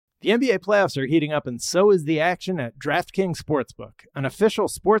The NBA playoffs are heating up, and so is the action at DraftKings Sportsbook, an official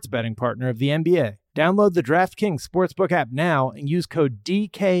sports betting partner of the NBA. Download the DraftKings Sportsbook app now and use code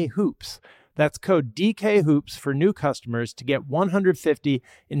DKHOOPS. That's code DKHOOPS for new customers to get $150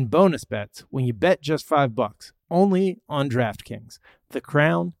 in bonus bets when you bet just $5. Only on DraftKings. The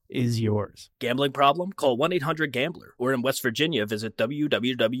crown is yours. Gambling problem? Call 1-800-GAMBLER. Or in West Virginia, visit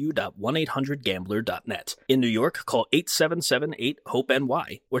www.1800gambler.net. In New York, call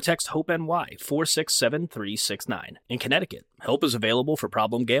 877-8-HOPE-NY or text HOPE-NY 467-369. In Connecticut, help is available for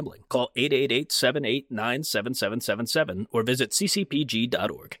problem gambling. Call 888-789-7777 or visit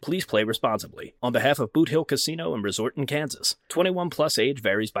ccpg.org. Please play responsibly. On behalf of Boot Hill Casino and Resort in Kansas, 21 plus age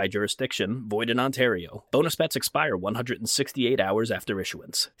varies by jurisdiction, void in Ontario. Bonus bets expire 168 hours after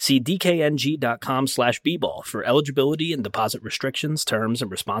issuance. See dkng.com/bball for eligibility and deposit restrictions, terms,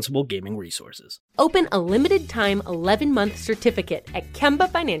 and responsible gaming resources. Open a limited-time 11-month certificate at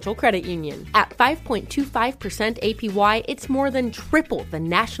Kemba Financial Credit Union. At 5.25% APY, it's more than triple the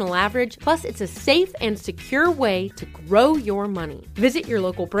national average, plus it's a safe and secure way to grow your money. Visit your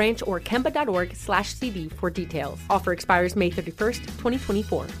local branch or kemba.org/cd for details. Offer expires May 31st,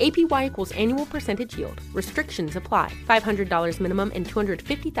 2024. APY equals annual percentage yield. Restrictions apply. $500 minimum and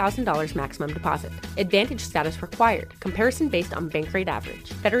 $250,000 maximum deposit. Advantage status required. Comparison based on bank rate average.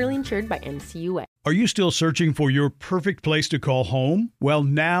 Federally insured by NCUA. Are you still searching for your perfect place to call home? Well,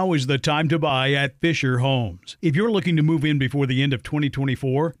 now is the time to buy at Fisher Homes. If you're looking to move in before the end of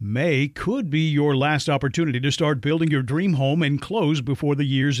 2024, May could be your last opportunity to start building your dream home and close before the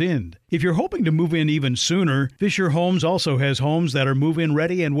year's end. If you're hoping to move in even sooner, Fisher Homes also has homes that are move-in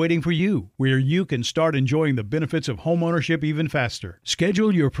ready and waiting for you, where you can start enjoying the benefits of homeownership even faster.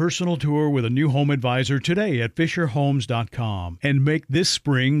 Schedule your personal tour with a new home advisor today at FisherHomes.com and make this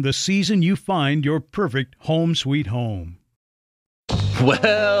spring the season you find your perfect home sweet home.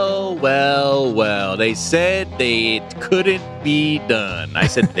 Well. They said they couldn't be done. I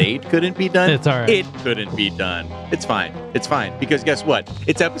said they couldn't be done. It's all right. It couldn't be done. It's fine. Because guess what?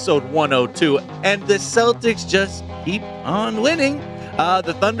 It's episode 102, and the Celtics just keep on winning.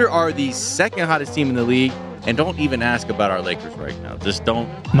 The Thunder are the second hottest team in the league, and don't even ask about our Lakers right now. Just don't.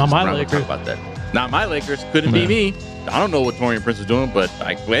 Not just my Lakers. Talk about that. Not my Lakers. Couldn't be me. I don't know what Torian Prince is doing, but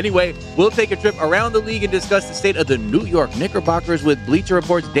anyway, we'll take a trip around the league and discuss the state of the New York Knickerbockers with Bleacher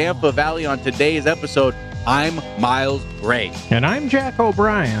Report's Dan Favale on today's episode. I'm Miles Gray. And I'm Jack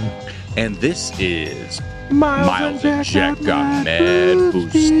O'Brien. And this is Miles and Jack got mad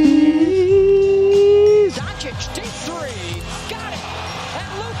boost. Doncic, deep three, got it.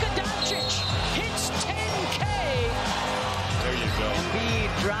 And Luka Doncic hits 10K. There you go.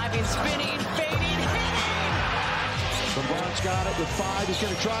 Embiid driving, spinning, fading, hitting. LeBron's got it with 5. He's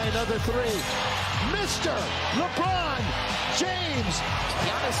going to try another 3. Mr. LeBron James.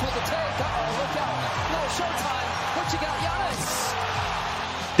 Giannis with the take. Look out. No showtime. What you got, Giannis?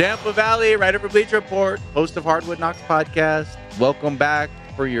 Dan Favale, writer for Bleacher Report, host of Hardwood Knocks podcast. Welcome back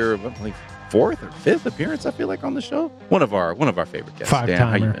for your fourth or fifth appearance, I feel like, on the show. One of our favorite guests. Dan,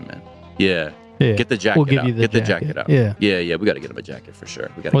 how you been, man? Yeah. Get the jacket out. Get the jacket out. Yeah. We got to get him a jacket for sure.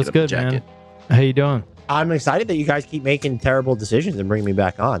 We got to What's get him good, a jacket. man? How you doing? I'm excited that you guys keep making terrible decisions and bringing me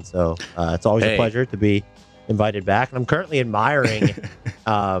back on. So it's always a pleasure to be invited back. And I'm currently admiring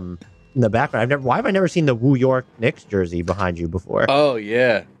in the background. Why have I never seen the New York Knicks jersey behind you before? Oh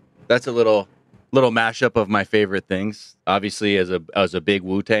yeah, that's a little mashup of my favorite things. Obviously, as a big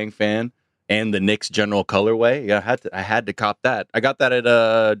Wu-Tang fan and the Knicks general colorway, I had to cop that. I got that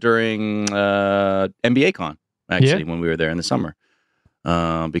at during NBA Con actually when we were there in the summer.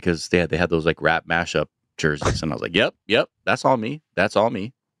 Because they had those like rap mashup jerseys, and I was like, yep, that's all me. That's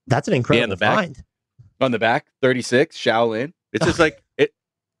an incredible find. On the back, 36 Shaolin. It's just like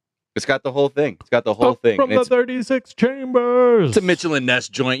it's got the whole thing. It's got the whole thing from the 36 chambers. It's a Mitchell and Ness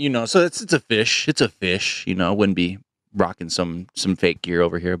joint, so it's a fish. It's a fish, wouldn't be rocking some fake gear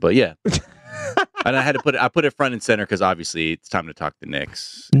over here, but yeah. And I put it front and center because obviously it's time to talk the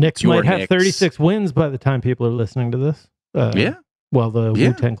Knicks. Knicks might have 36 wins by the time people are listening to this. Yeah. Well, the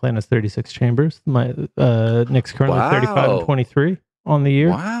Wu-Tang Clan has 36 chambers. My Knicks currently 35-23 on the year.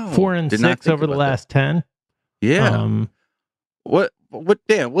 Wow. 4-6 over the last 10. Yeah. What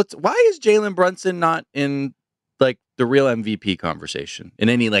Dan, why is Jalen Brunson not in like the real MVP conversation in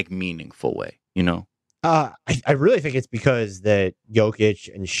any like meaningful way, I really think it's because that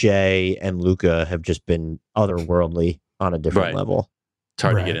Jokic and Shea and Luka have just been otherworldly on a different level. It's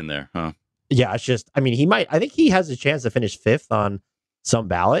hard to get in there, huh? Yeah, it's just, I think he has a chance to finish 5th on some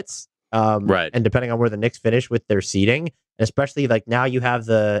ballots. Right. And depending on where the Knicks finish with their seeding, especially like now you have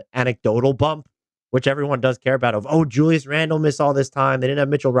the anecdotal bump which everyone does care about. Of Julius Randle missed all this time. They didn't have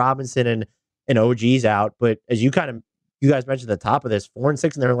Mitchell Robinson and OG's out. But as you guys mentioned at the top of this,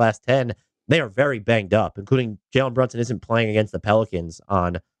 4-6 in their last 10. They are very banged up, including Jalen Brunson isn't playing against the Pelicans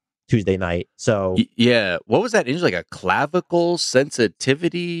on Tuesday night. So yeah, what was that injury? Like a clavicle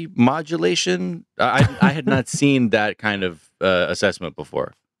sensitivity modulation? I had not seen that kind of assessment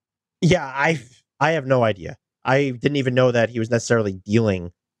before. Yeah, I have no idea. I didn't even know that he was necessarily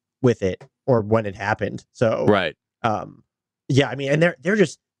dealing with it or when it happened. So right. Yeah, I mean, and they're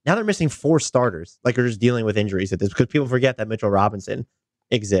just now they're missing 4 starters. Like they're just dealing with injuries at this because people forget that Mitchell Robinson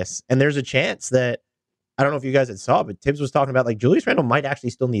exists, and there's a chance that I don't know if you guys had saw, but Tibbs was talking about like Julius Randle might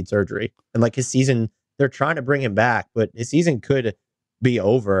actually still need surgery, and like his season, they're trying to bring him back, but his season could be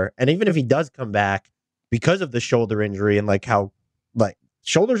over. And even if he does come back because of the shoulder injury and like how like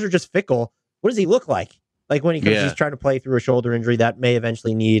shoulders are just fickle, what does he look like? Like when he comes, he's trying to play through a shoulder injury that may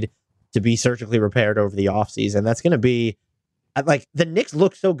eventually need to be surgically repaired over the offseason. That's going to be like the Knicks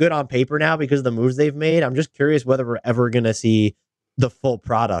look so good on paper now because of the moves they've made. I'm just curious whether we're ever going to see the full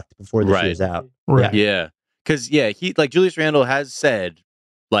product before this year's out. Right. Yeah. Because, he like Julius Randle has said,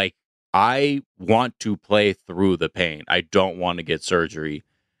 like, I want to play through the pain. I don't want to get surgery.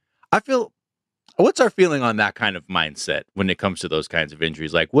 What's our feeling on that kind of mindset when it comes to those kinds of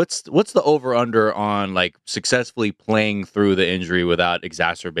injuries? Like, what's the over under on like successfully playing through the injury without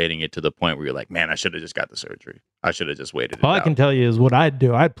exacerbating it to the point where you're like, man, I should have just got the surgery. I should have just waited. All I can tell you is what I'd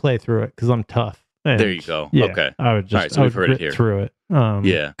do. I'd play through it because I'm tough. And there you go. Yeah, okay. I would just all right, so we've heard it here. Through it.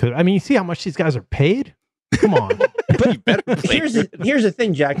 Yeah. Because I mean, you see how much these guys are paid. Come on. But here's the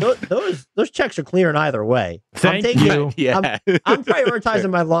thing, Jack. Those checks are clearing either way. Thank you. Yeah. I'm prioritizing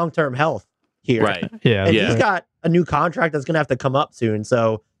my long-term health here. Right. Yeah. And he's got a new contract that's going to have to come up soon.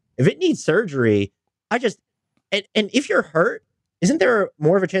 So if it needs surgery, and if you're hurt, isn't there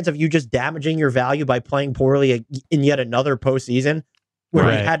more of a chance of you just damaging your value by playing poorly in yet another postseason where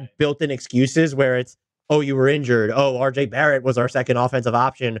you had built-in excuses where it's, you were injured. RJ Barrett was our second offensive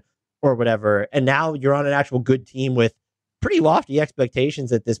option or whatever. And now you're on an actual good team with pretty lofty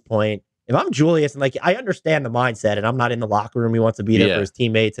expectations at this point. If I'm Julius and like, I understand the mindset and I'm not in the locker room. He wants to be there for his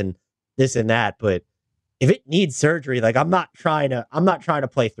teammates and this and that. But if it needs surgery, like I'm not trying to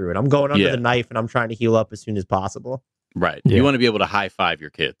play through it. I'm going under the knife and I'm trying to heal up as soon as possible. Right. Yeah. You want to be able to high five your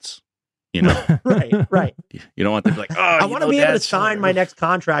kids, you know? Right. You don't want them to be like, I want to be able to sign my next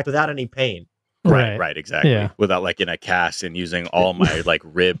contract without any pain. Right, exactly. Without like in a cast and using all my like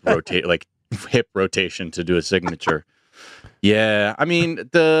hip rotation to do a signature. Yeah, I mean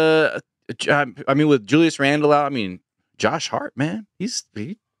with Julius Randle out, I mean Josh Hart, man,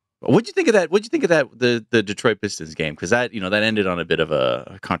 what'd you think of that? What'd you think of that the Detroit Pistons game? Because that that ended on a bit of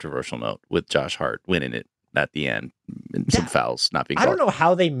a controversial note with Josh Hart winning it at the end and some fouls not being called. I don't know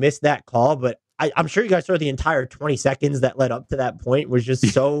how they missed that call, but I'm sure you guys saw the entire 20 seconds that led up to that point was just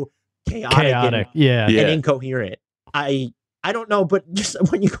so chaotic. And incoherent. I don't know, but just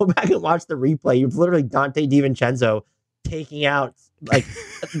when you go back and watch the replay, you've literally Dante DiVincenzo taking out like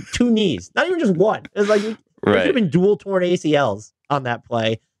 2 knees, not even just one. It was like there could have been dual torn ACLs on that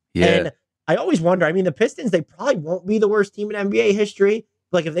play. Yeah. And I always wonder, I mean, the Pistons, they probably won't be the worst team in NBA history.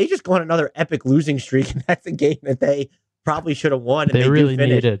 Like if they just go on another epic losing streak, and that's a game that they probably should have won. And they really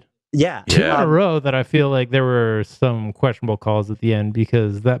needed. Yeah. 2 in a row that I feel like there were some questionable calls at the end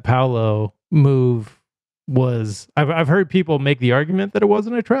because that Paolo move was, I've heard people make the argument that it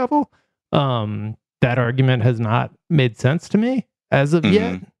wasn't a travel. That argument has not made sense to me as of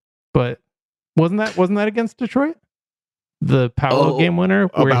yet, but wasn't that against Detroit? The Paolo game winner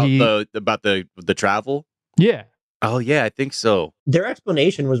where about the travel? Yeah. Oh, yeah, I think so. Their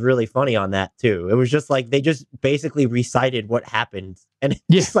explanation was really funny on that, too. It was just like they just basically recited what happened. And it's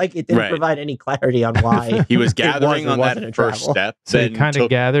just like it didn't provide any clarity on why. He was gathering on that first step. So he kind of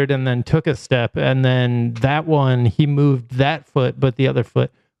gathered and then took a step. And then that one, he moved that foot, but the other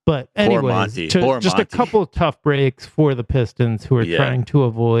foot. But anyways, just a couple of tough breaks for the Pistons who are trying to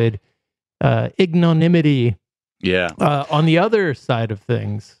avoid ignominy. Yeah. On the other side of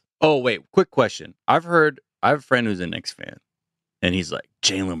things. Oh, wait, quick question. I have a friend who's a Knicks fan, and he's like,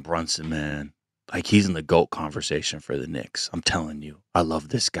 Jalen Brunson, man. Like, he's in the GOAT conversation for the Knicks. I'm telling you, I love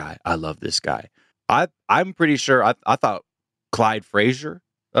this guy. I'm pretty sure, I thought Clyde Frazier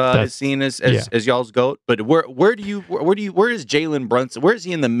is seen as y'all's GOAT, but where is Jalen Brunson? Where is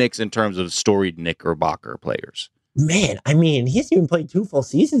he in the mix in terms of storied Knickerbocker players? Man, I mean, he hasn't even played 2 full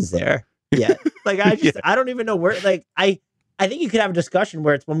seasons there yet. Like, I don't even know where, like, I think you could have a discussion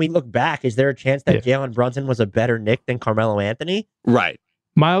where it's when we look back, is there a chance that Jalen Brunson was a better Knick than Carmelo Anthony? Right.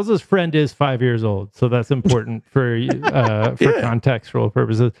 Miles's friend is 5 years old, so that's important for contextual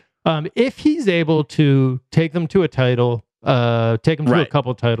purposes. If he's able to take them to a title, take them to a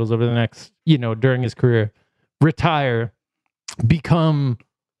couple titles over the next, during his career, retire, become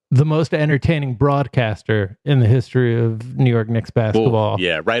the most entertaining broadcaster in the history of New York Knicks basketball.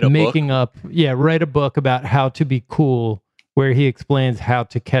 Write a book. Write a book about how to be cool, where he explains how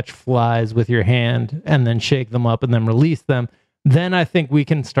to catch flies with your hand and then shake them up and then release them. Then I think we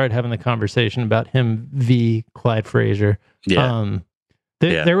can start having the conversation about him v. Clyde Frazier.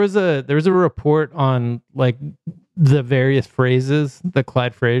 There was a report on like the various phrases that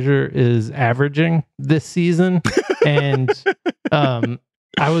Clyde Frazier is averaging this season, and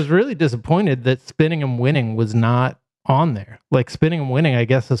I was really disappointed that spinning and winning was not on there. Like spinning and winning, I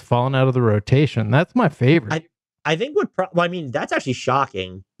guess, has fallen out of the rotation. That's my favorite. I think that's actually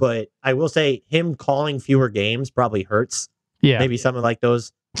shocking, but I will say him calling fewer games probably hurts. Yeah, maybe something like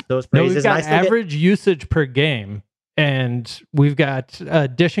those phrases. No, we've got average usage per game, and we've got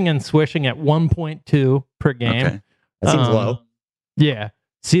dishing and swishing at 1.2 per game. Okay. That seems low. Yeah,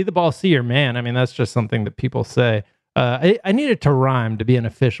 see the ball, see your man. I mean, that's just something that people say. I needed to rhyme to be an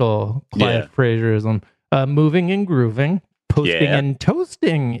official Clyde Frazierism. Moving and grooving, posting and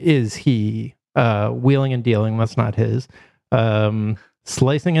toasting is he. Wheeling and dealing, that's not his.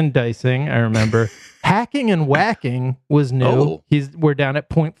 Slicing and dicing, I remember. Hacking and whacking was new. We're down at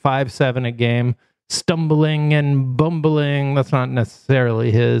 0.57 a game. Stumbling and bumbling, that's not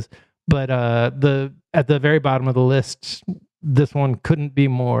necessarily his. But at the very bottom of the list, this one couldn't be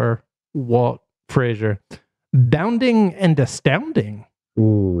more Walt Frazier. Bounding and astounding.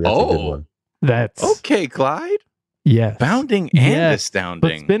 Ooh, that's a good one. That's okay, Clyde. Yes. Bounding and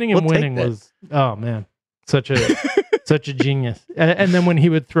astounding. But spinning and winning was, oh man, such a genius. And then when he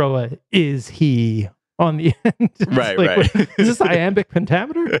would throw a "is he" on the end, right. Is this iambic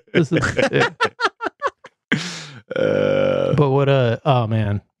pentameter? This is but what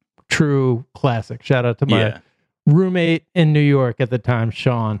true classic. Shout out to my roommate in New York at the time,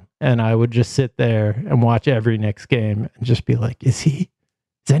 Sean, and I would just sit there and watch every Knicks game and just be like, is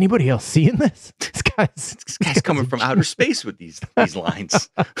anybody else seeing this? This guy's coming from outer space with these lines.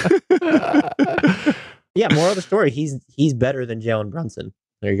 Yeah, moral of the story, he's better than Jalen Brunson.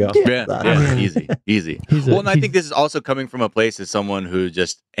 There you go. Easy. And I think this is also coming from a place as someone who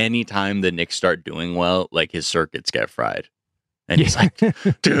just anytime the Knicks start doing well, like his circuits get fried. And he's like,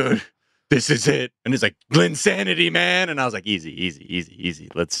 dude, this is it. And it's like, Glensanity, man. And I was like, easy.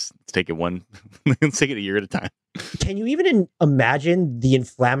 Let's take it let's take it a year at a time. Can you even imagine the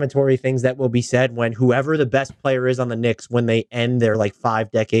inflammatory things that will be said when whoever the best player is on the Knicks, when they end their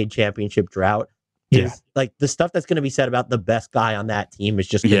 5-decade championship drought, is like the stuff that's going to be said about the best guy on that team is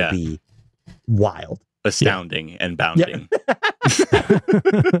just going to be wild, astounding, and bounding.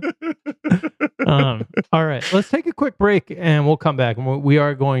 All right, let's take a quick break and we'll come back and we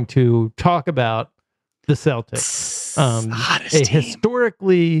are going to talk about the Celtics, a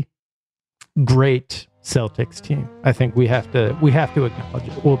historically great Celtics team. I think we have to acknowledge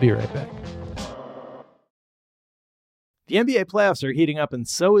it. We'll be right back. The NBA playoffs are heating up, and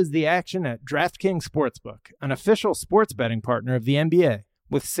so is the action at DraftKings Sportsbook, an official sports betting partner of the NBA.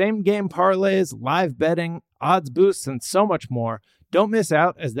 With same-game parlays, live betting, odds boosts, and so much more, don't miss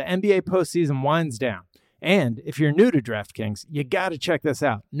out as the NBA postseason winds down. And if you're new to DraftKings, you got to check this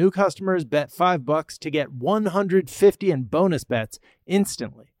out. New customers bet $5 to get $150 in bonus bets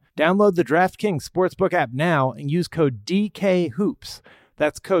instantly. Download the DraftKings Sportsbook app now and use code DKHOOPS.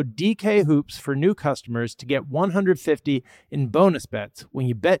 That's code DKHOOPS for new customers to get $150 in bonus bets when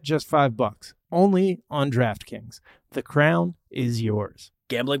you bet just $5. Only on DraftKings. The crown is yours.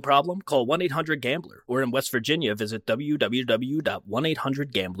 Gambling problem? Call 1-800-GAMBLER. Or in West Virginia, visit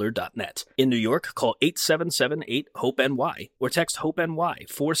www.1800gambler.net. In New York, call 877-8-HOPE-NY or text HOPE-NY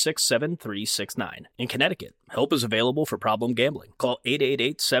 467-369. In Connecticut, help is available for problem gambling. Call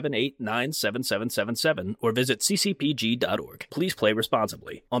 888-789-7777 or visit ccpg.org. Please play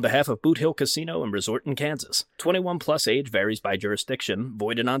responsibly. On behalf of Boot Hill Casino and Resort in Kansas, 21 plus age varies by jurisdiction,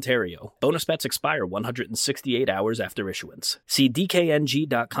 void in Ontario. Bonus bets expire 168 hours after issuance. See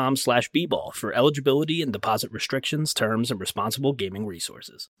dkng.com/bball for eligibility and deposit restrictions, terms, and responsible gaming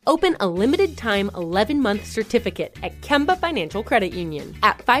resources. Open a limited-time 11-month certificate at Kemba Financial Credit Union.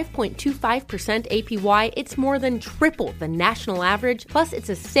 At 5.25% APY, it's more than triple the national average, plus it's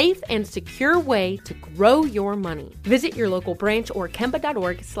a safe and secure way to grow your money. Visit your local branch or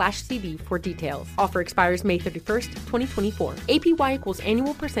kemba.org/cb for details. Offer expires May 31st, 2024. APY equals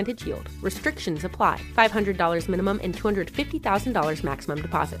annual percentage yield. Restrictions apply. $500 minimum and $250,000 maximum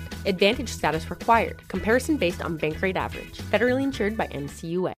deposit. Advantage status required. Comparison based on bank rate average. Federally insured by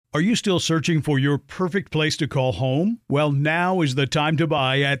NCUA. Are you still searching for your perfect place to call home? Well, now is the time to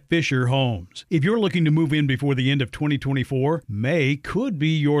buy at Fisher Homes. If you're looking to move in before the end of 2024, May could be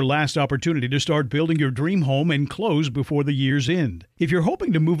your last opportunity to start building your dream home and close before the year's end. If you're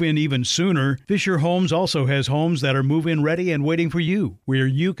hoping to move in even sooner, Fisher Homes also has homes that are move-in ready and waiting for you, where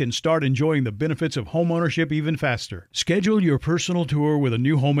you can start enjoying the benefits of homeownership even faster. Schedule your personal tour with a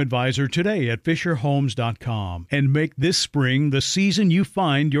new home advisor today at FisherHomes.com and make this spring the season you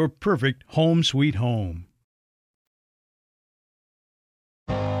find your perfect home sweet home.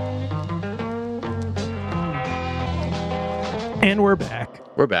 And we're back.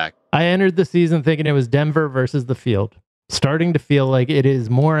 We're back. I entered the season thinking it was Denver versus the field. Starting to feel like it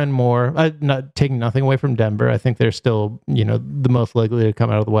is more and more. Not taking nothing away from Denver. I think they're still, the most likely to come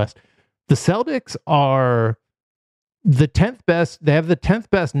out of the West. The Celtics are the 10th best. They have the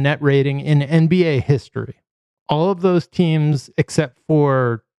 10th best net rating in NBA history. All of those teams, except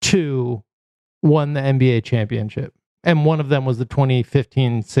for 2, won the NBA championship. And one of them was the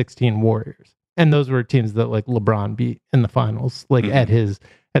 2015-16 Warriors. And those were teams that like LeBron beat in the finals, like at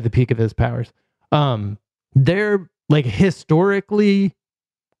the peak of his powers. They're like historically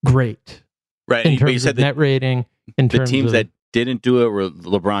great. Right. In terms of net rating. In the terms teams of, that didn't do it were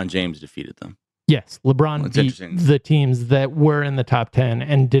LeBron James defeated them. Yes. LeBron beat the teams that were in the top 10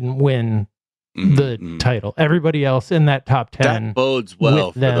 and didn't win the title. Everybody else in that top 10 that bodes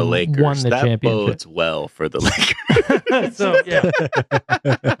well for the Lakers. Won the championship. Bodes well for the Lakers. So yeah,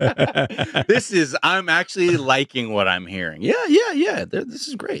 I'm actually liking what I'm hearing. Yeah. This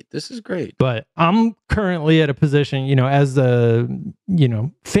is great. But I'm currently at a position, as a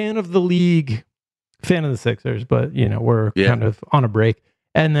fan of the league, fan of the Sixers, but we're kind of on a break,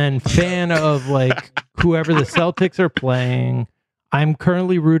 and then fan of like whoever the Celtics are playing. I'm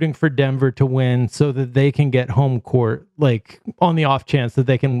currently rooting for Denver to win so that they can get home court, like on the off chance that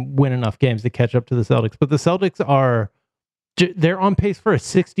they can win enough games to catch up to the Celtics. But the Celtics they're on pace for a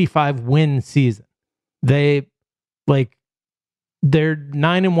 65 win season. They're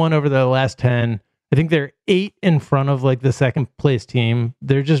 9-1 over the last 10. I think they're 8 in front of like the second place team.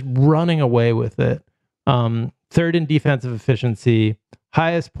 They're just running away with it. Third in defensive efficiency,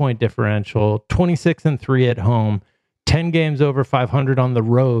 highest point differential, 26-3 at home. 10 games over 500 on the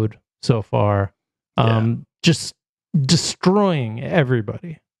road so far. Just destroying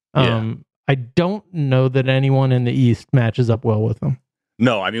everybody. I don't know that anyone in the East matches up well with them.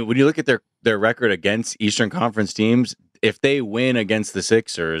 No, I mean, when you look at their record against Eastern Conference teams, if they win against the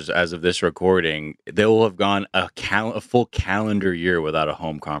Sixers as of this recording, they will have gone a full calendar year without a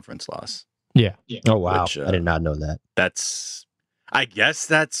home conference loss. Yeah. Oh, wow. I did not know that. I guess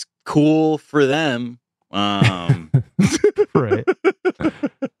that's cool for them. Right.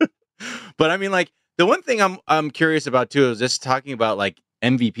 But I mean, like, the one thing I'm curious about too is just talking about like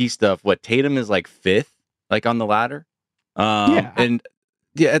MVP stuff. What, Tatum is like 5th, like on the ladder. But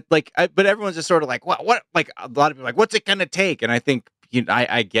everyone's just sort of like, what? Like a lot of people are like, what's it gonna take? And I think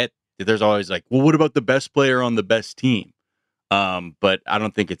I get that there's always like, well, what about the best player on the best team? But I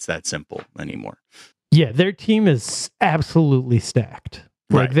don't think it's that simple anymore. Yeah, their team is absolutely stacked.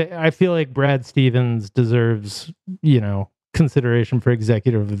 Like I feel like Brad Stevens deserves, consideration for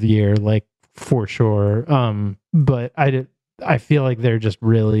executive of the year, like for sure. But I feel like they're just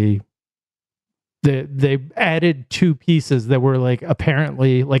really they added 2 pieces that were like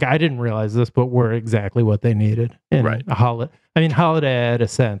apparently, like I didn't realize this, but were exactly what they needed. And Holiday had a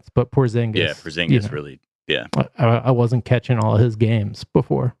sense, but Porzingis, really, I wasn't catching all of his games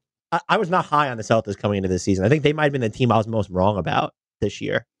before. I was not high on the Celtics coming into this season. I think they might have been the team I was most wrong about this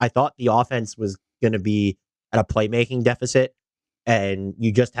year. I thought the offense was going to be at a playmaking deficit, and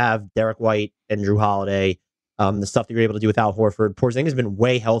you just have Derek White and Drew Holiday. The stuff that you're able to do with Al Horford. Porzingis has been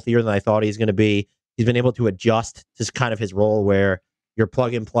way healthier than I thought he's going to be. He's been able to adjust to kind of his role where you're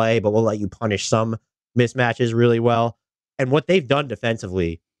plug and play, but we'll let you punish some mismatches really well. And what they've done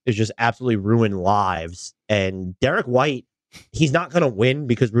defensively is just absolutely ruin lives. And Derek White, he's not going to win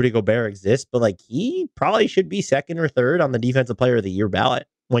because Rudy Gobert exists, but like he probably should be 2nd or 3rd on the Defensive Player of the Year ballot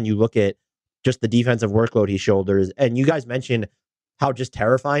when you look at just the defensive workload he shoulders. And you guys mentioned how just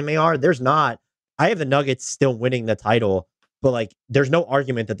terrifying they are. I have the Nuggets still winning the title, but like there's no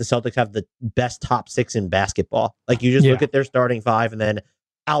argument that the Celtics have the best top 6 in basketball. Like you just look at their starting 5 and then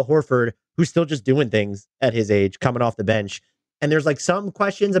Al Horford, who's still just doing things at his age, coming off the bench. And there's like some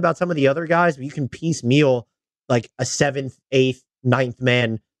questions about some of the other guys, but you can piecemeal like a 7th, 8th, 9th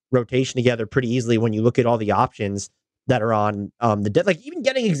man rotation together pretty easily when you look at all the options that are on like even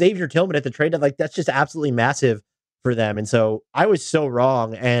getting Xavier Tillman at the trade, like that's just absolutely massive for them. And so I was so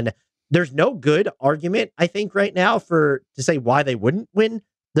wrong. And there's no good argument, I think, right now to say why they wouldn't win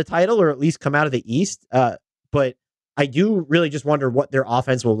the title or at least come out of the East. But I do really just wonder what their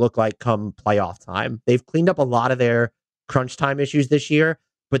offense will look like come playoff time. They've cleaned up a lot of their crunch time issues this year,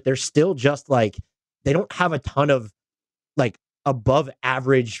 but they're still just like, they don't have a ton of like above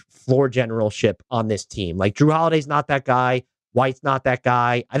average floor generalship on this team. Like Drew Holiday's not that guy. White's not that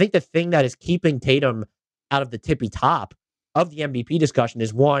guy. I think the thing that is keeping Tatum out of the tippy top of the MVP discussion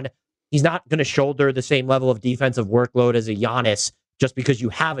is, one, he's not going to shoulder the same level of defensive workload as a Giannis just because you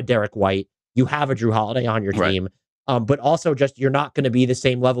have a Derek White, you have a Drew Holiday on your team. But also just you're not going to be the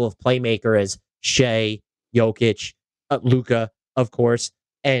same level of playmaker as Shea, Jokic, Luka, of course.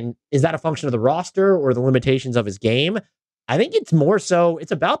 And is that a function of the roster or the limitations of his game? I think it's more so,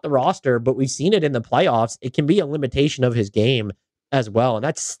 it's about the roster, but we've seen it in the playoffs. It can be a limitation of his game as well. And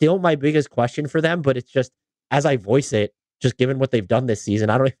that's still my biggest question for them. But it's just, as I voice it, just given what they've done this season,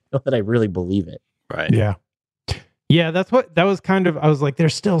 I don't even know that I really believe it. Right. Yeah. Yeah, that was kind of, I was like,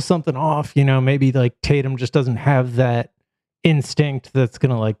 there's still something off, maybe like Tatum just doesn't have that instinct that's going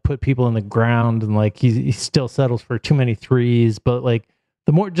to like put people in the ground, and like he still settles for too many threes. But like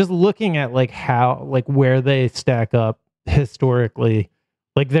the more just looking at like how, like where they stack up historically,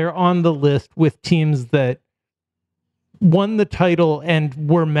 like they're on the list with teams that won the title and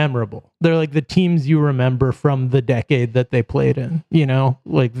were memorable. They're like the teams you remember from the decade that they played in,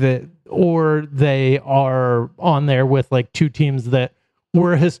 like or they are on there with like two teams that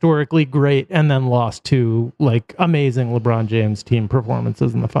were historically great and then lost to like amazing LeBron James team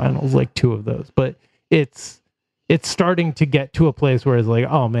performances in the finals, like two of those. But it's starting to get to a place where it's like,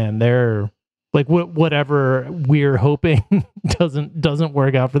 oh man, they're like whatever we're hoping doesn't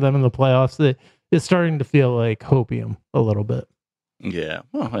work out for them in the playoffs. It's starting to feel like hopium a little bit. Yeah.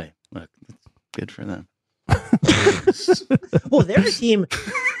 Well, hey, look, it's good for them. Well, they're a team.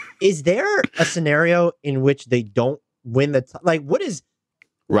 Is there a scenario in which they don't win the what is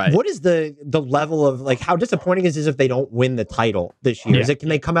the level of like how disappointing is this if they don't win the title this year? Yeah. Can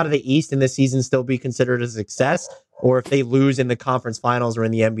they come out of the East and this season still be considered a success? Or if they lose in the conference finals or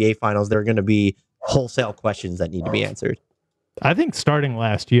in the NBA finals, there are going to be wholesale questions that need to be answered? I think starting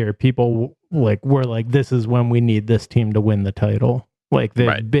last year, people were like, this is when we need this team to win the title. Like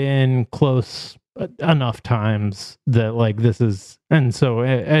they've been close enough times that like this is, and so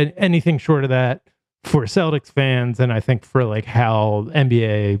anything short of that for Celtics fans, and I think for like how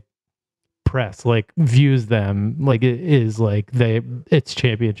NBA press like views them, like it is like it's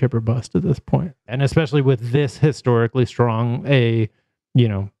championship or bust at this point. And especially with this historically strong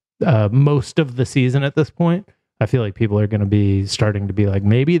most of the season at this point, I feel like people are going to be starting to be like,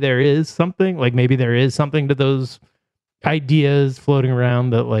 maybe there is something to those ideas floating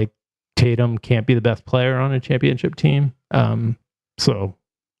around that like Tatum can't be the best player on a championship team. So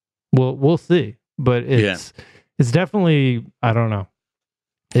we'll see, but it's definitely, I don't know.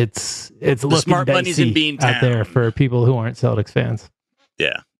 It's looking smart money's in Beantown out there for people who aren't Celtics fans.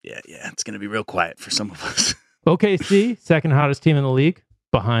 Yeah. It's going to be real quiet for some of us. OKC, second hottest team in the league,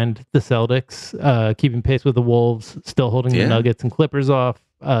 behind the Celtics, keeping pace with the Wolves, still holding the Nuggets and Clippers off.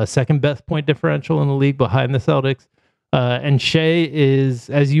 Second best point differential in the league behind the Celtics. And Shea is,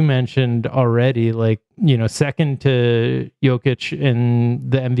 as you mentioned already, second to Jokic in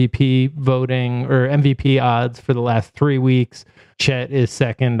the MVP voting or MVP odds for the last 3 weeks. Chet is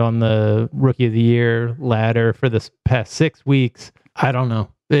second on the Rookie of the Year ladder for the past 6 weeks. I don't know.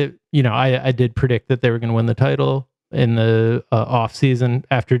 I did predict that they were going to win the title in the off season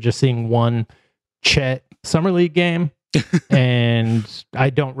after just seeing one Chet Summer League game. And I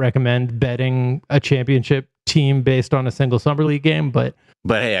don't recommend betting a championship team based on a single Summer League game, but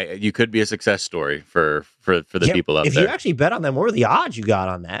hey, you could be a success story for the people out there. If you actually bet on them, what were the odds you got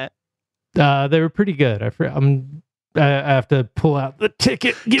on that? They were pretty good. I have to pull out the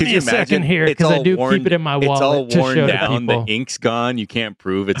ticket. Give me a second here because I do keep it in my wallet. It's all worn down. The ink's gone. You can't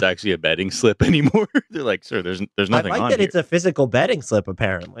prove it's actually a betting slip anymore. They're like, sir, there's nothing on here. I like that it's a physical betting slip,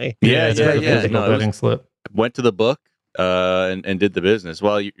 apparently. Yeah. Physical betting slip. Went to the book and did the business.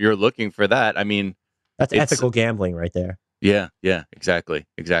 While you're looking for that, I mean, that's ethical gambling right there. Yeah, exactly.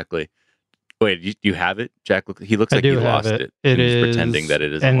 Wait, you have it, Jack? He looks like he lost it. He's pretending that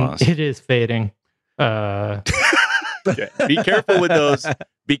it isn't lost. It is fading. Be careful with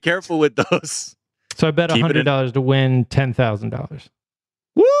those. So I bet $100 to win $10,000.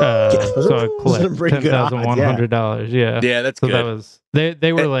 Woo! So I collect $10,100. Yeah, that's good. That was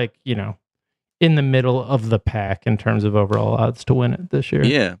they were in the middle of the pack in terms of overall odds to win it this year.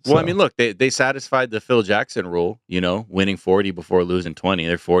 Yeah. Well, I mean, look, they satisfied the Phil Jackson rule, winning 40 before losing 20.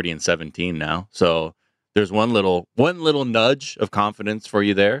 They're 40-17 now. So there's one little nudge of confidence for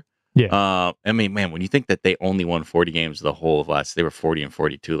you there. Yeah. I mean, man, when you think that they only won 40 games the whole of they were 40 and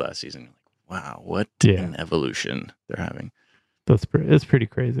 42 last season. Like, wow, what an evolution they're having. It's pretty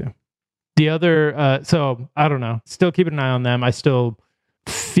crazy. The other, so I don't know. Still keeping an eye on them. I still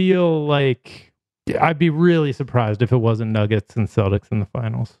feel like I'd be really surprised if it wasn't Nuggets and Celtics in the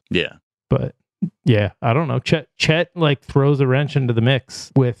finals. Yeah. But yeah, I don't know. Chet like throws a wrench into the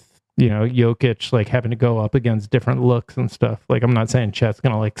mix with, Jokic like having to go up against different looks and stuff. Like, I'm not saying Chet's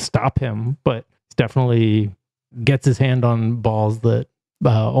going to like stop him, but definitely gets his hand on balls that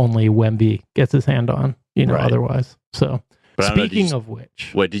only Wemby gets his hand on, otherwise. So speaking of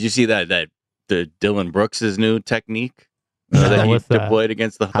which, what did you see that the Dylan Brooks' new technique that he deployed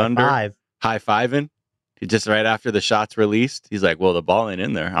against the Thunder? High-fiving. Just right after the shots released, he's like, well, the ball ain't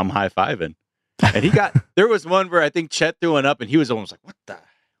in there. I'm high-fiving. And there was one where I think Chet threw one up and he was almost like, what the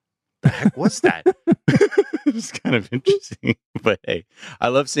heck was that? It was kind of interesting. But hey, I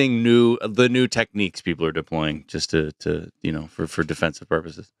love seeing the new techniques people are deploying just to for defensive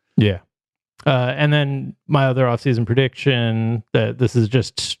purposes. Yeah. And then my other offseason prediction, that this is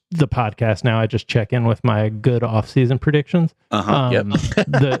just the podcast now. I just check in with my good offseason predictions. Yep.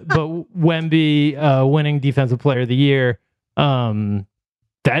 But Wemby winning Defensive Player of the Year,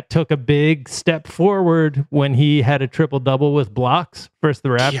 that took a big step forward when he had a triple-double with blocks versus the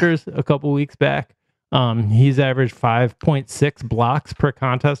Raptors a couple weeks back. He's averaged 5.6 blocks per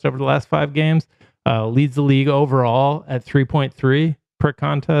contest over the last 5 games. Leads the league overall at 3.3 per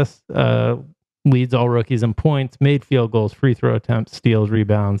contest. Leads all rookies in points, made field goals, free throw attempts, steals,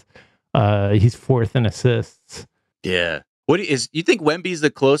 rebounds. He's 4th in assists. Yeah. You think Wemby's the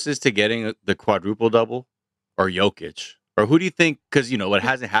closest to getting the quadruple double, or Jokic? Or who do you think? Because what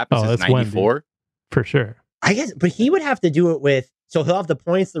hasn't happened since '94 Wemby, for sure. I guess, but he would have to do it with. So he'll have the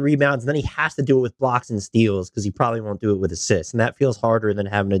points, the rebounds, and then he has to do it with blocks and steals because he probably won't do it with assists, and that feels harder than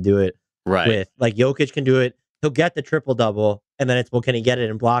having to do it with like Jokic can do it. He'll get the triple double, and then it's can he get it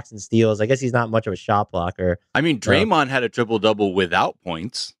in blocks and steals? I guess he's not much of a shot blocker. I mean, Draymond had a triple double without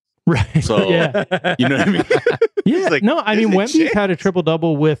points, right? So you know what I mean? Yeah, like, no, I mean Wemby's had a triple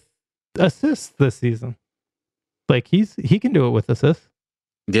double with assists this season. Like he can do it with assists.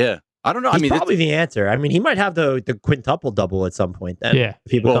 Yeah, I don't know. He's probably the answer. I mean, he might have the quintuple double at some point. Then, if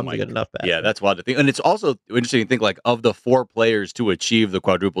he becomes a good enough basket. Yeah, that's wild to think. And it's also interesting to think like of the 4 players to achieve the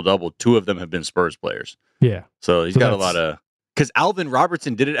quadruple double, 2 of them have been Spurs players. Yeah, so he's got a lot of. Because Alvin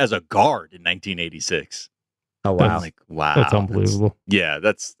Robertson did it as a guard in 1986. Oh wow! Wow, that's unbelievable.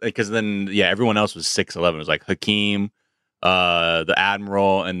 That's because then everyone else was 6'11". It was like Hakeem, the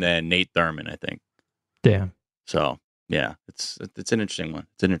Admiral, and then Nate Thurman, I think. Damn. So yeah, it's an interesting one.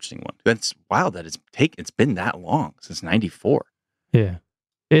 It's an interesting one. That's wild that it's been that long since '94. Yeah,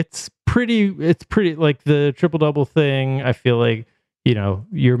 it's pretty like the triple double thing. I feel like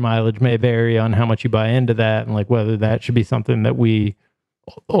your mileage may vary on how much you buy into that, and like whether that should be something that we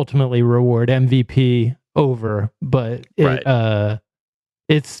ultimately reward MVP over. But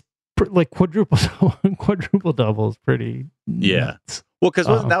it's like quadruple double is pretty nuts. Well, because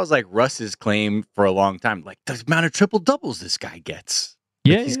that was like Russ's claim for a long time. Like the amount of triple doubles this guy gets.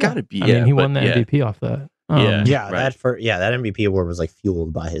 He's got to be. I mean, he won the MVP off that. That MVP award was like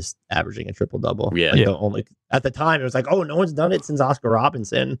fueled by his averaging a triple double. Yeah, only at the time it was like, oh, no one's done it since Oscar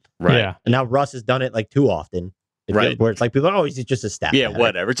Robinson. Right. Yeah. And now Russ has done it like too often. Where it's like people, oh, he's just a stat. Yeah,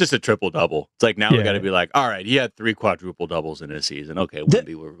 whatever. It's just a triple double. It's like now we got to be like, all right, he had 3 quadruple doubles in his season. Okay,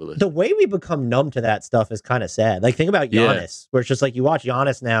 the way we become numb to that stuff is kind of sad. Like think about Giannis, where it's just like you watch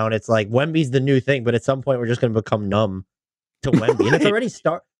Giannis now, and it's like Wemby's the new thing, but at some point we're just going to become numb to Wemby, and it's already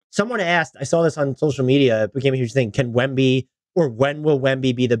Someone asked, I saw this on social media, it became a huge thing. Can Wemby, or when will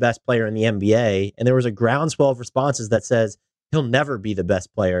Wemby be the best player in the NBA? And there was a groundswell of responses that says he'll never be the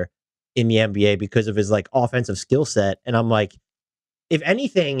best player in the NBA because of his like offensive skill set. And I'm like, if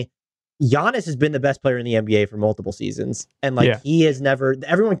anything, Giannis has been the best player in the NBA for multiple seasons. And like he has never,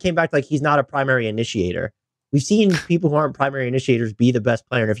 everyone came back to like he's not a primary initiator. We've seen people who aren't primary initiators be the best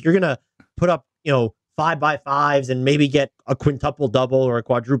player. And if you're going to put up, 5x5s and maybe get a quintuple double or a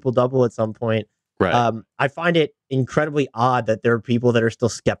quadruple double at some point. Right. I find it incredibly odd that there are people that are still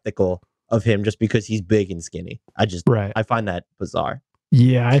skeptical of him just because he's big and skinny. I find that bizarre.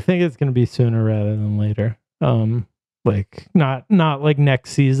 Yeah, I think it's going to be sooner rather than later. Like not like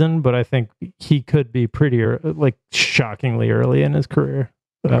next season, but I think he could be pretty like shockingly early in his career.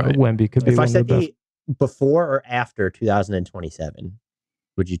 Wemby could be. If I said before or after 2027,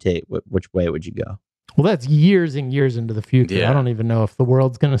 would you take which way would you go? Well, that's years and years into the future. Yeah. I don't even know if the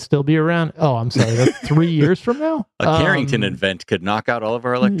world's going to still be around. Oh, I'm sorry. That's 3 years from now? A Carrington event could knock out all of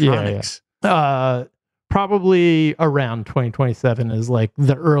our electronics. probably around 2027 is like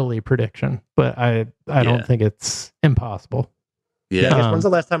the early prediction, but I don't think it's impossible. Yeah, I guess when's the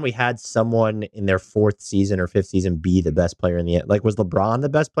last time we had someone in their 4th season or 5th season be the best player in the like? Was LeBron the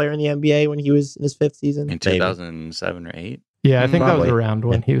best player in the NBA when he was in his 5th season in 2007 or 8? Yeah, I think Probably. that was around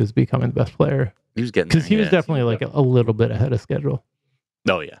when he was becoming the best player. He was getting because he was definitely like a little bit ahead of schedule.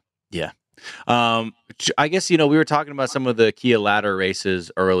 Oh yeah. I guess we were talking about some of the Kia ladder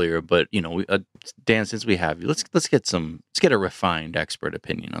races earlier, but Dan, since we have you, let's get a refined expert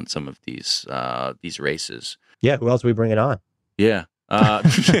opinion on some of these races. Yeah, who else are we bringing on? Yeah.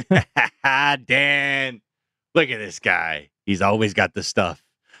 Dan, look at this guy. He's always got the stuff.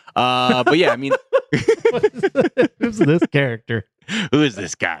 But yeah, I mean, who's this character? Who is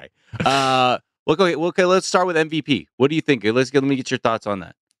this guy? Okay, let's start with MVP. What do you think? Let me get your thoughts on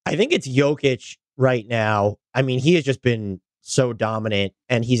that. I think it's Jokic right now. I mean, he has just been so dominant,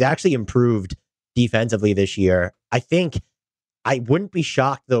 and he's actually improved defensively this year. I think I wouldn't be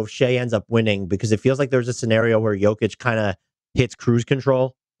shocked, though, if Shea ends up winning, because it feels like there's a scenario where Jokic kind of hits cruise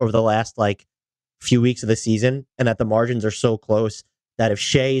control over the last few weeks of the season, and that the margins are so close that if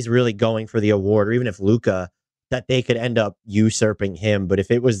Shea's really going for the award, or even if Luka, that they could end up usurping him. But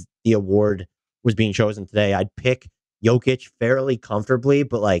if it was the award was being chosen today, I'd pick Jokic fairly comfortably,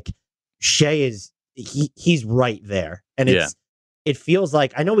 but Shea is he's right there. And it feels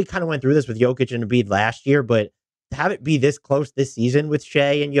like, I know we kind of went through this with Jokic and Embiid last year, but to have it be this close this season with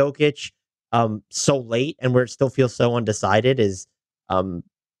Shea and Jokic so late, and where it still feels so undecided, is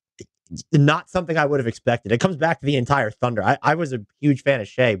not something I would have expected. It comes back to the entire Thunder. I was a huge fan of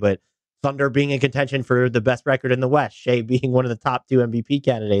Shea, but Thunder being in contention for the best record in the West, Shea being one of the top 2 MVP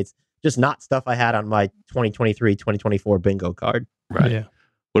candidates, just not stuff I had on my 2023-2024 bingo card. Right. Yeah.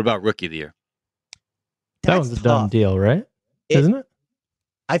 What about Rookie of the Year? That was a done deal, right? Isn't it?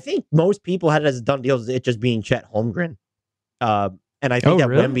 I think most people had it as a done deal, it just being Chet Holmgren. And I think that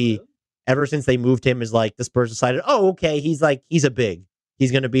Wemby, ever since they moved him, is the Spurs decided, okay, he's a big.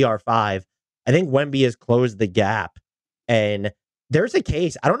 He's going to be our 5. I think Wemby has closed the gap. And there's a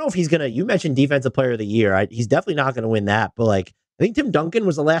case. I don't know if he's going to, you mentioned Defensive Player of the Year. He's definitely not going to win that. But I think Tim Duncan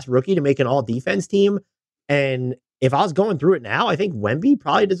was the last rookie to make an all defense team. And if I was going through it now, I think Wemby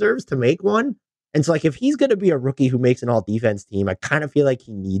probably deserves to make one. And so if he's going to be a rookie who makes an all defense team, I kind of feel like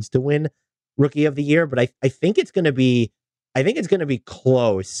he needs to win Rookie of the Year. But I think it's going to be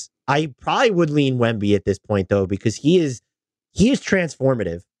close. I probably would lean Wemby at this point, though, because he is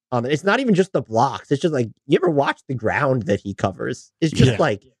transformative. It's not even just the blocks. It's just you ever watch the ground that he covers? It's just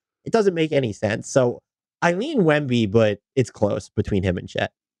it doesn't make any sense. So I lean Wemby, but it's close between him and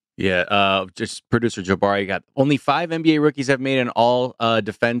Chet. Yeah, just producer Jabari got only 5 NBA rookies have made an all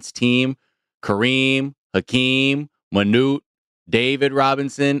defense team: Kareem, Hakeem, Manute, David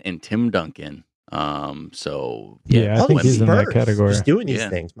Robinson, and Tim Duncan. So I think he's in that category. Just doing these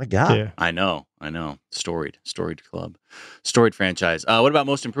things. My God. Yeah. I know. Storied club, storied franchise. What about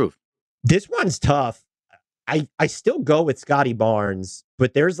most improved? This one's tough. I still go with Scotty Barnes,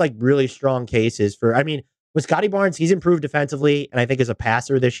 but there's really strong cases for, with Scotty Barnes, he's improved defensively, and I think as a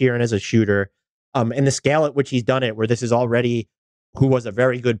passer this year and as a shooter, and the scale at which he's done it, where this is already who was a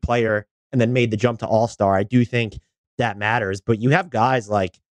very good player and then made the jump to All-Star. I do think that matters, but you have guys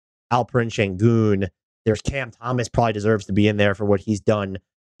like Alperen Şengün. There's Cam Thomas, probably deserves to be in there for what he's done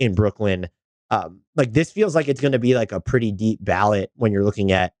in Brooklyn. This feels like it's going to be a pretty deep ballot when you're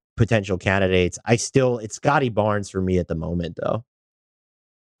looking at potential candidates. It's Scotty Barnes for me at the moment, though.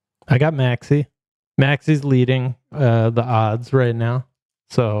 I got Maxey. Maxey's leading the odds right now.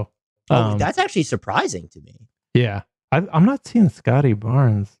 So that's actually surprising to me. Yeah. I'm not seeing Scotty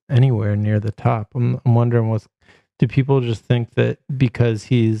Barnes anywhere near the top. I'm wondering, do people just think that because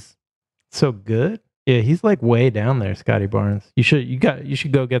he's so good? Yeah, he's way down there, Scotty Barnes. You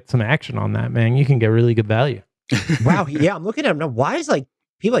should go get some action on that, man. You can get really good value. Wow. Yeah, I'm looking at him now. Why is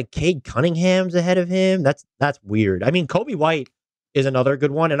people like Cade Cunningham's ahead of him? That's weird. Kobe White is another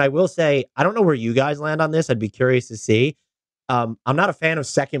good one. And I will say, I don't know where you guys land on this. I'd be curious to see. I'm not a fan of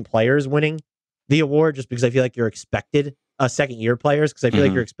second players winning the award, just because I feel like you're expected, second year players, because I feel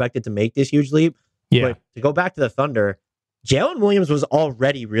like you're expected to make this huge leap. Yeah. But to go back to the Thunder, Jalen Williams was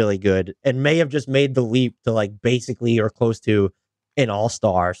already really good and may have just made the leap to basically or close to an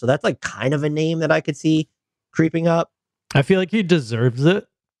all-star. So that's kind of a name that I could see creeping up. I feel like he deserves it,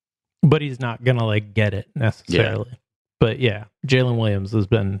 but he's not going to get it necessarily. Yeah. But yeah, Jalen Williams has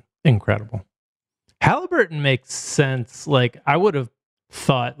been incredible. Halliburton makes sense. I would have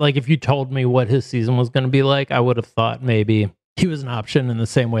thought, if you told me what his season was going to be I would have thought maybe he was an option in the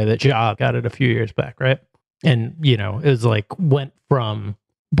same way that Ja got it a few years back, right? And, it was went from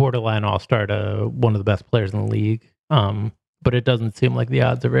borderline all-star to one of the best players in the league. But it doesn't seem like the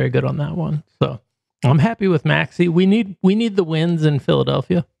odds are very good on that one. So I'm happy with Maxey. We need the wins in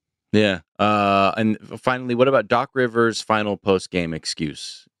Philadelphia. Yeah. And finally, what about Doc Rivers' final post-game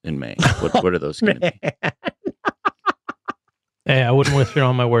excuse in May? What are those going to be? Hey, I wouldn't wish it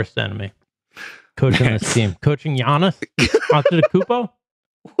on my worst enemy. Coaching this team. Coaching Giannis Antetokounmpo?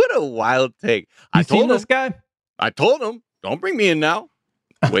 What a wild take. You seen this guy? I told him, don't bring me in now.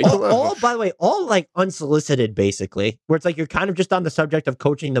 Wait till all, by the way, all like unsolicited, basically, where it's like you're kind of just on the subject of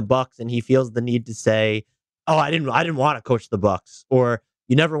coaching the Bucks, and he feels the need to say, "Oh, I didn't want to coach the Bucks," or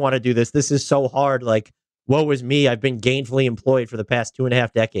 "You never want to do this. This is so hard. Like, woe is me. I've been gainfully employed for the past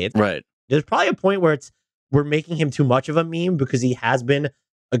 2.5 decades." Right. There's probably a point where we're making him too much of a meme because he has been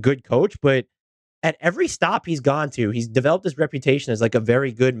a good coach, but at every stop he's gone to, he's developed his reputation as like a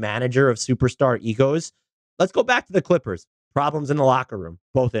very good manager of superstar egos. Let's go back to the Clippers. Problems in the locker room,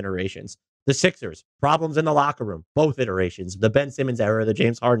 both iterations. The Sixers, problems in the locker room, both iterations. The Ben Simmons era, the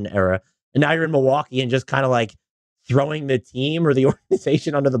James Harden era. And now you're in Milwaukee and just kind of like throwing the team or the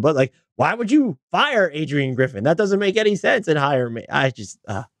organization under the bus. Like, why would you fire Adrian Griffin? That doesn't make any sense, and hire me.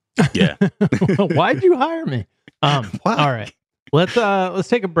 Yeah. Why'd you hire me? All right. Let's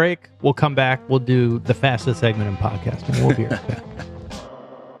take a break. We'll come back. We'll do the fastest segment in podcasting. We'll be right back.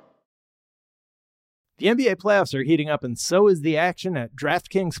 The NBA playoffs are heating up, and so is the action at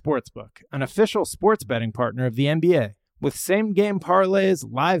DraftKings Sportsbook, an official sports betting partner of the NBA. With same-game parlays,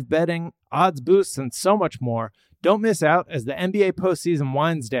 live betting, odds boosts, and so much more, don't miss out as the NBA postseason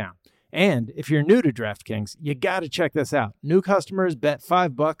winds down. And if you're new to DraftKings, you got to check this out. New customers bet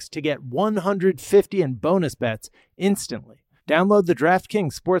 $5 to get $150 in bonus bets instantly. Download the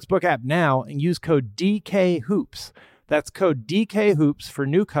DraftKings Sportsbook app now and use code DKHOOPS. That's code DKHOOPS for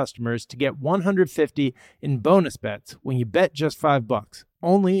new customers to get $150 in bonus bets when you bet just $5.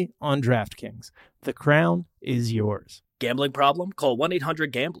 Only on DraftKings. The crown is yours. Gambling problem? Call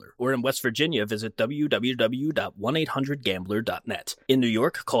 1-800-GAMBLER. Or in West Virginia, visit www.1800gambler.net. In New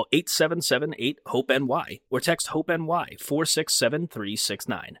York, call 877-8-HOPE-NY or text HOPE-NY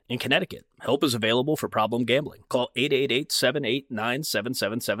 467-369. In Connecticut, help is available for problem gambling. Call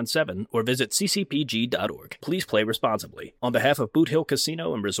 888-789-7777 or visit ccpg.org. Please play responsibly. On behalf of Boot Hill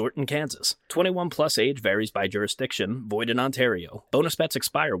Casino and Resort in Kansas, 21 plus age varies by jurisdiction, void in Ontario. Bonus bets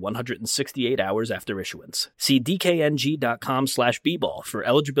expire 168 hours after issuance. See dkng.com/bball for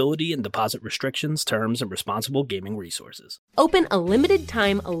eligibility and deposit restrictions, terms, and responsible gaming resources. Open a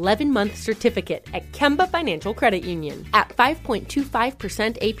limited-time 11-month certificate at Kemba Financial Credit Union. At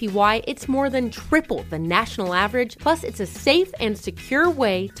 5.25% APY, it's more than triple the national average, plus it's a safe and secure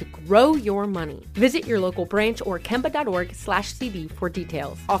way to grow your money. Visit your local branch or kemba.org/cd for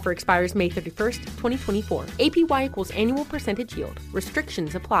details. Offer expires May 31st, 2024. APY equals annual percentage yield.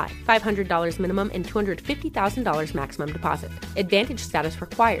 Restrictions apply. $500 minimum and $250,000 maximum deposit. Advantage status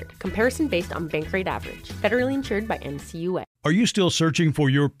required. Comparison based on bank rate average. Federally insured by NCUA. Are you still searching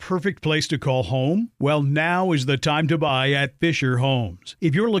for your perfect place to call home? Well, now is the time to buy at Fisher Homes.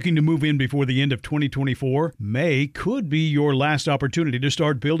 If you're looking to move in before the end of 2024, May could be your last opportunity to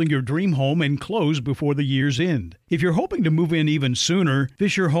start building your dream home and close before the year's end. If you're hoping to move in even sooner,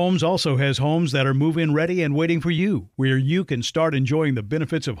 Fisher Homes also has homes that are move-in ready and waiting for you, where you can start enjoying the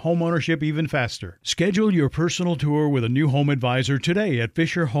benefits of homeownership even faster. Schedule your personal tour with a new home advisor today at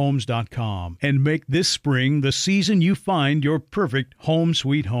FisherHomes.com and make this spring the season you find your perfect home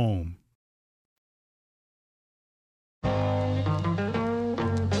sweet home.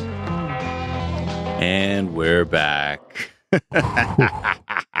 And we're back.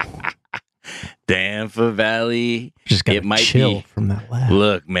 Dan Favale. Just got to chill from that laugh.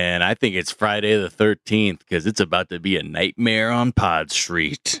 Look, man, I think it's Friday the 13th because it's about to be a nightmare on Pod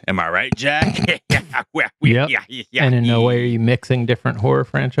Street. Am I right, Jack? Yep. And in no way are you mixing different horror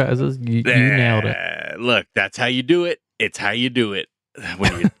franchises. You nailed it. Look, that's how you do it. It's how you do it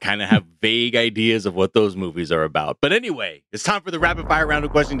when you kind of have vague ideas of what those movies are about. But anyway, it's time for the rapid fire round of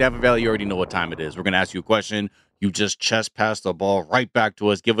questioning. Dan Favale, you already know what time it is. We're going to ask you a question. You just chest pass the ball right back to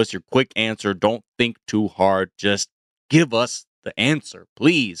us. Give us your quick answer. Don't think too hard. Just give us the answer,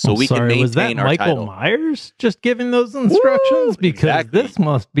 please, so we can maintain our title. Was that Michael Myers just giving those instructions? Because this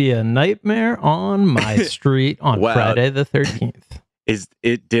must be a nightmare on my street on Friday the 13th.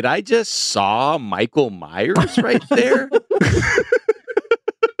 Did I just saw Michael Myers right there?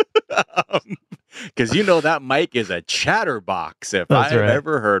 Because you know that mic is a chatterbox if I've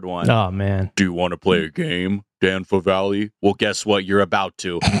ever heard one. Oh, man. Do you want to play a game, Dan Favale? Well, guess what? You're about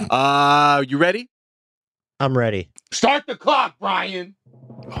to. You ready? I'm ready. Start the clock, Brian.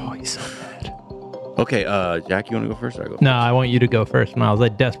 Oh, he's so bad. Okay, Jack, you want to go first? Or I go? No, I want you to go first, Miles. I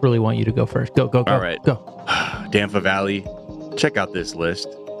desperately want you to go first. Go. All right. Go. Dan Favale, check out this list.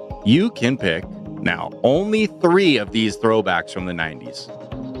 You can pick now only 3 of these throwbacks from the 90s.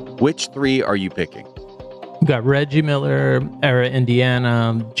 Which 3 are you picking? We got Reggie Miller, era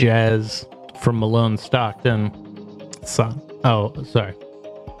Indiana, Jazz from Malone Stockton. Son. Oh, sorry.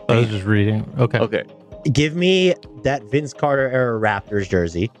 I was just reading. Okay. Give me that Vince Carter era Raptors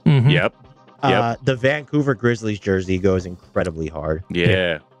jersey. Mm-hmm. Yep. The Vancouver Grizzlies jersey goes incredibly hard.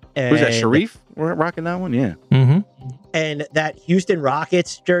 Yeah. And, Who's that, Sharif? We're rocking that one? Yeah. Mm-hmm. And that Houston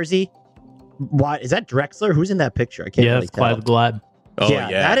Rockets jersey. What is that, Drexler? Who's in that picture? I can't really It's tell. Clive Glad. Oh, yeah.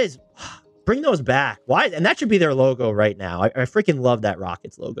 That is... Bring those back. Why? And that should be their logo right now. I freaking love that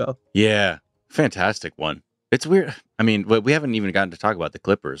Rockets logo. Yeah. Fantastic one. It's weird. I mean, we haven't even gotten to talk about the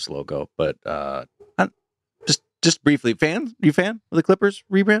Clippers logo, but just briefly, you fan of the Clippers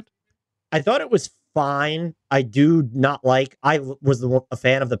rebrand? I thought it was fine. I do not like... I was a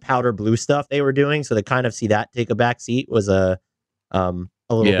fan of the powder blue stuff they were doing, so to kind of see that take a back seat was a little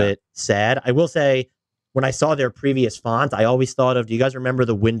bit sad. I will say, when I saw their previous font, I always thought of, do you guys remember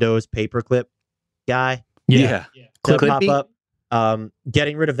the Windows paperclip guy? Yeah. To Clippy? pop up.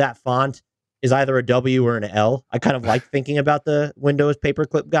 Getting rid of that font is either a W or an L. I kind of like thinking about the Windows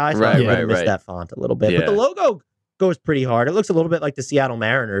paperclip guy. So I miss that font a little bit. Yeah. But the logo goes pretty hard. It looks a little bit like the Seattle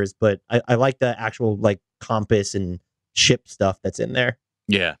Mariners, but I like the actual like compass and ship stuff that's in there.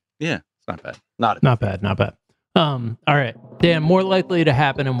 Yeah. It's not bad. Not bad. All right. Dan, more likely to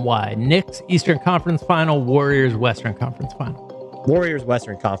happen and why? Knicks Eastern Conference Final, Warriors Western Conference Final. Warriors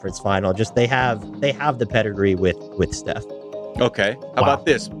Western Conference Final. Just they have the pedigree with Steph. Okay. How about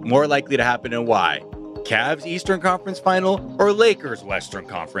this? More likely to happen and why? Cavs Eastern Conference Final or Lakers Western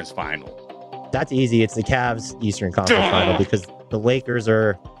Conference Final? That's easy. It's the Cavs Eastern Conference Final because the Lakers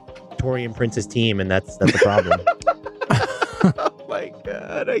are Torian Prince's team, and that's the problem. Oh my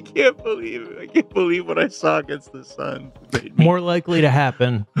God, I can't believe it. I can't believe what I saw against the Suns. More likely to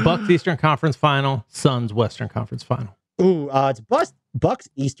happen, Bucks Eastern Conference Final, Suns Western Conference Final. Ooh, it's Bucks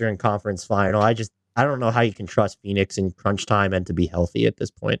Eastern Conference Final. I don't know how you can trust Phoenix in crunch time and to be healthy at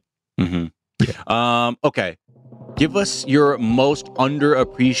this point. Mm-hmm. Yeah. Okay. Give us your most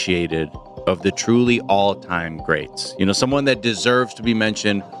underappreciated of the truly all-time greats. You know, someone that deserves to be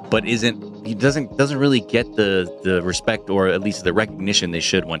mentioned, but doesn't really get the respect or at least the recognition they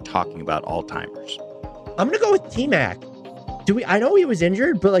should when talking about all-timers. I'm gonna go with T-Mac. I know he was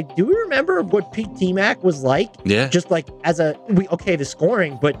injured, but do we remember what peak T-Mac was like? Yeah. Just the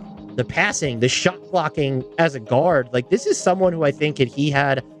scoring, but the passing, the shot blocking as a guard. This is someone who I think if he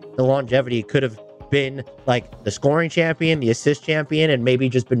had the longevity could have been the scoring champion, the assist champion, and maybe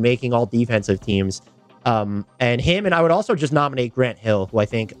just been making all defensive teams. And I would also just nominate Grant Hill, who I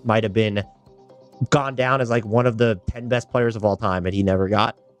think might have been gone down as one of the 10 best players of all time, and he never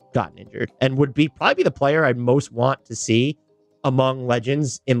gotten injured, and would probably be the player I'd most want to see among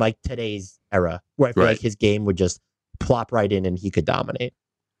legends in today's era, where I feel like his game would just plop right in and he could dominate.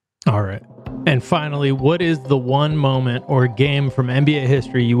 All right. And finally, what is the one moment or game from NBA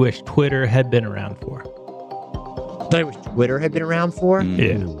history you wish Twitter had been around for? That I wish Twitter had been around for?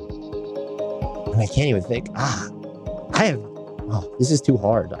 Yeah. I can't even think. This is too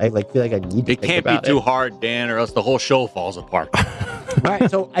hard. I feel like I need to It can't be too hard, Dan, or else the whole show falls apart. All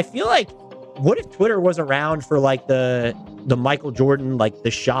right, so I feel what if Twitter was around for the Michael Jordan, the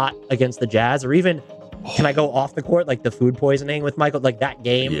shot against the Jazz, or even can I go off the court, the food poisoning with Michael, that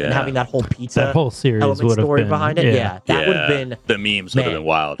game and having that whole pizza, that whole series would have story been, behind it. Yeah, that would have been the memes would have been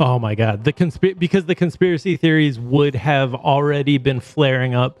wild. Oh my God, because the conspiracy theories would have already been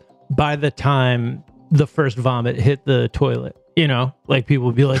flaring up by the time the first vomit hit the toilet. You know, people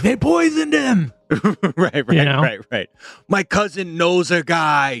would be like, they poisoned him. Right. My cousin knows a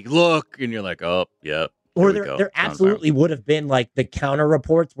guy. Look, and you're like, oh, yep. Or there absolutely would have been the counter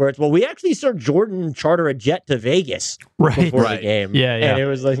reports where it's, well, we actually saw Jordan charter a jet to Vegas before the game. Yeah. And it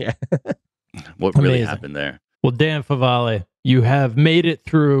was what really happened there? Well, Dan Favale, you have made it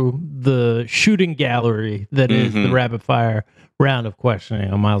through the shooting gallery that is the rapid fire round of questioning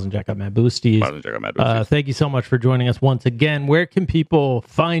on Miles and Jack on Mad Boosties. Thank you so much for joining us once again. Where can people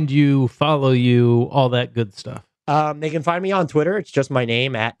find you, follow you, all that good stuff? They can find me on Twitter. It's just my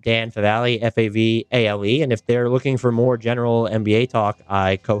name at Dan Favale, Favale. And if they're looking for more general NBA talk,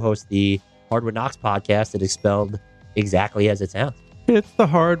 I co-host the Hardwood Knocks podcast that is spelled exactly as it sounds. It's the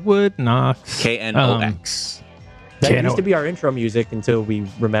Hardwood Knocks. KNOX. That used to be our intro music until we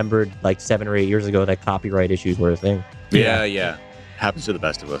remembered 7 or 8 years ago that copyright issues were a thing. Yeah. Happens to the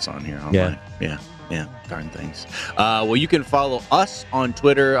best of us on here online. Yeah, darn things. Well, you can follow us on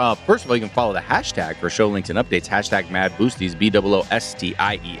Twitter. First of all, you can follow the hashtag for show links and updates, hashtag MadBoosties,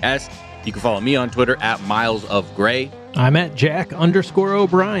 BOOSTIES. You can follow me on Twitter at Miles of Gray. I'm at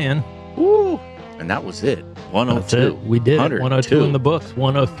Jack_O'Brien. Woo! And that was it. 102. That's it. We did it. 102 in the books.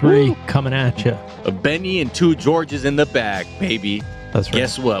 103 coming at you. A Benny and 2 Georges in the bag, baby. That's right.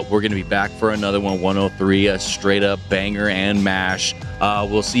 Guess what? We're going to be back for another one, 103, a straight up banger and mash.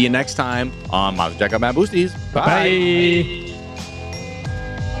 We'll see you next time on Miles and Jack Mad Boosties. Bye.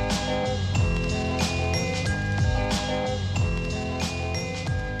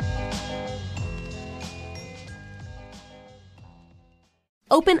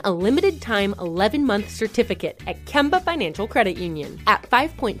 Open a limited-time 11-month certificate at Kemba Financial Credit Union. At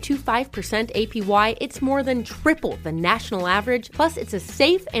 5.25% APY, it's more than triple the national average, plus it's a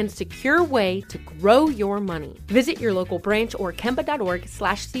safe and secure way to grow your money. Visit your local branch or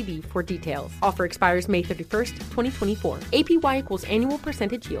kemba.org/cb for details. Offer expires May 31st, 2024. APY equals annual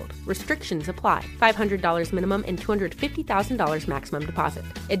percentage yield. Restrictions apply. $500 minimum and $250,000 maximum deposit.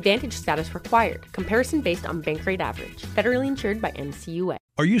 Advantage status required. Comparison based on bank rate average. Federally insured by NCUA.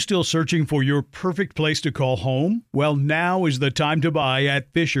 Are you still searching for your perfect place to call home? Well, now is the time to buy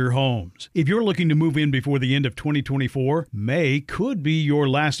at Fisher Homes. If you're looking to move in before the end of 2024, May could be your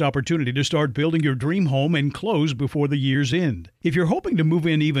last opportunity to start building your dream home and close before the year's end. If you're hoping to move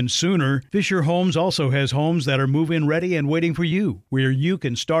in even sooner, Fisher Homes also has homes that are move-in ready and waiting for you, where you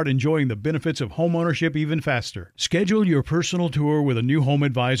can start enjoying the benefits of homeownership even faster. Schedule your personal tour with a new home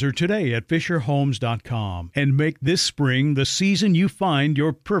advisor today at FisherHomes.com and make this spring the season you find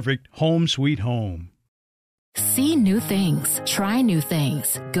your perfect home sweet home. See new things, try new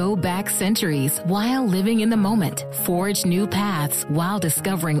things, go back centuries while living in the moment, forge new paths while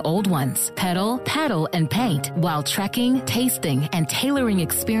discovering old ones, pedal, paddle, and paint while trekking, tasting, and tailoring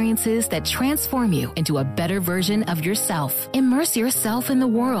experiences that transform you into a better version of yourself. Immerse yourself in the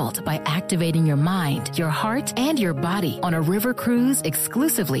world by activating your mind, your heart, and your body on a river cruise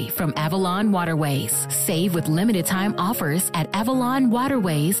exclusively from Avalon Waterways. Save with limited time offers at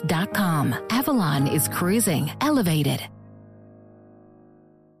AvalonWaterways.com. Avalon is cruising elevated.